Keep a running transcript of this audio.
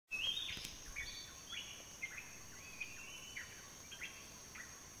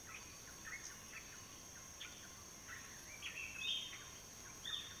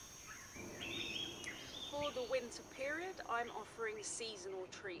I'm offering seasonal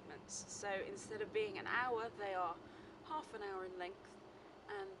treatments. So instead of being an hour, they are half an hour in length,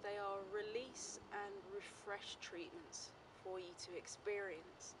 and they are release and refresh treatments for you to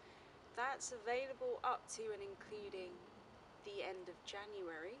experience. That's available up to and including the end of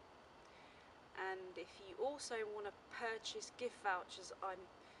January. And if you also want to purchase gift vouchers,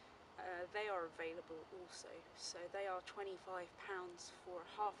 they are available also. So they are £25 for a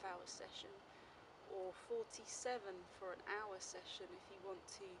half-hour session, or £47 for an hour session if you want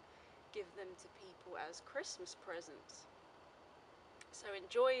to give them to people as Christmas presents. So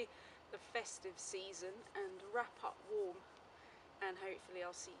enjoy the festive season and wrap up warm, and hopefully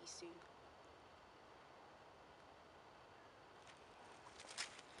I'll see you soon.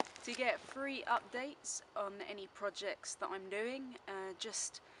 To get free updates on any projects that I'm doing,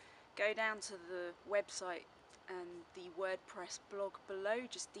 just go down to the website and the WordPress blog below,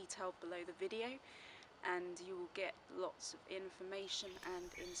 just detailed below the video, and you will get lots of information and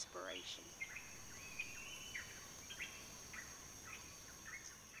inspiration.